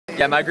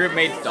Yeah, my group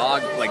made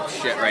dog like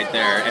shit right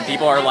there, and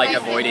people are like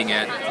avoiding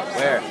it.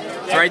 Where?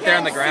 It's right there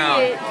on the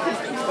ground.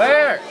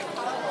 Where?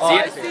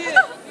 Oh, see it?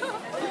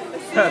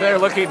 They're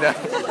looking down.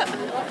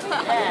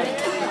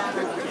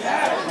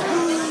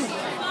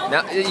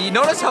 Now, you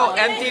notice how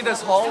empty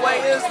this hallway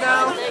is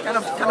now? Kind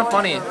of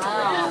funny.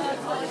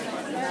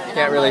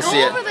 Can't really see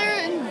it. Go over there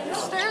and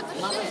stare at the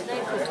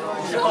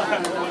shit. Go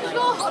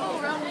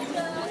huddle around me.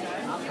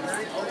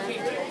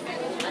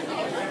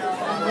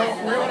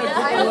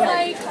 I was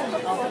like...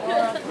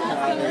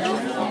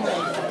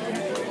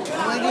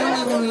 Am I the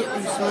only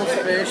one who smells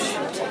fish?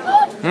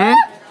 Hmm? Am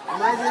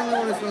I the only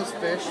one who smells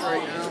fish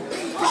right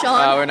now?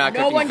 Sean, we're not no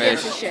cooking one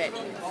fish. gives a shit.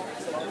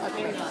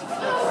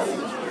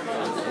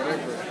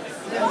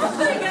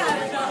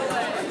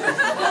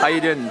 How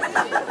you doing?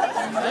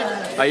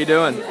 How you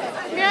doing?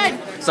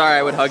 Good. Sorry,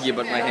 I would hug you,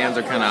 but my hands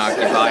are kind of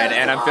occupied,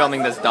 and I'm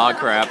filming this dog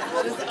crap.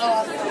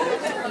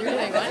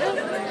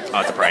 Oh,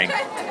 it's a prank.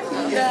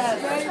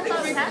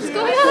 What's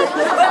going on?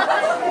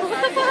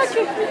 What the fuck?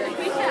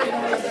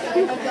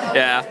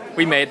 Yeah,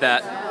 we made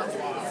that.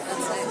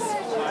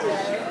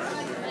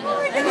 I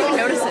didn't even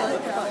notice it.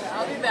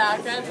 I'll be back.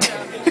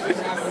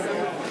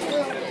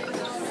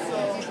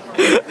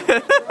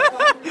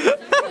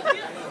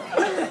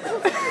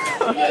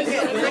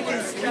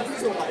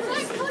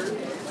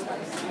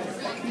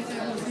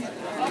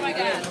 Oh my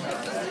god.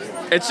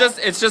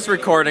 It's just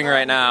recording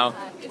right now.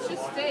 It's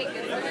just fake,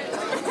 isn't it?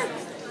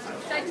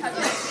 Should I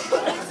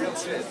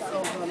touch it?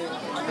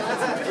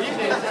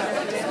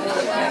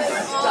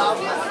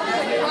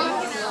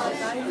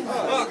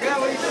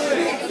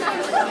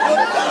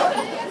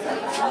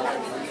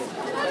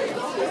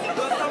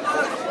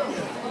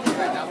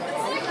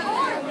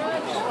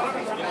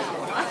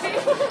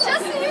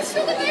 Justin, you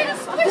should have made a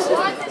squish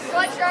on this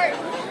sweatshirt.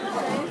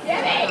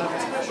 Get it!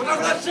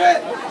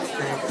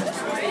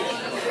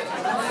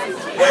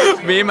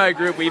 Me and my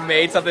group, we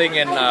made something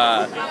in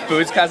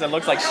Foodscast that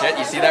looks like shit.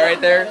 You see that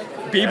right there?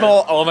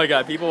 People, oh my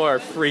god, people are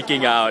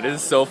freaking out. It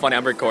is so funny.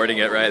 I'm recording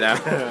it right now.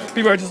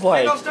 People are just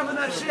like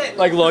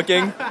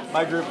looking.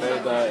 My group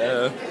made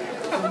that.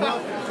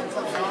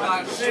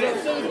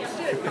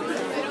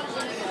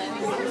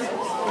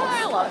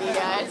 I love you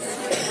guys.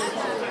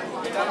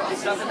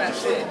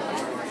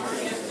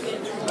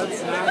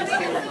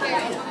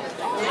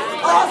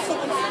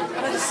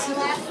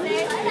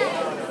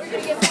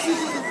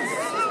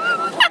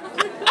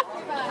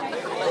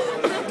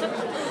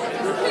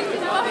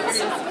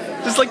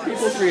 Just like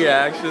people's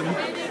reaction.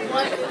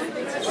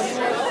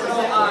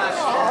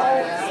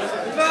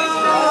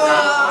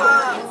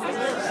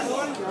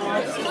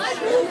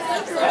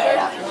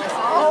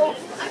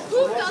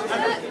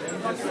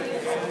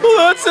 Well,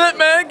 that's it,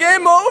 man.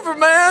 Game over,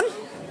 man.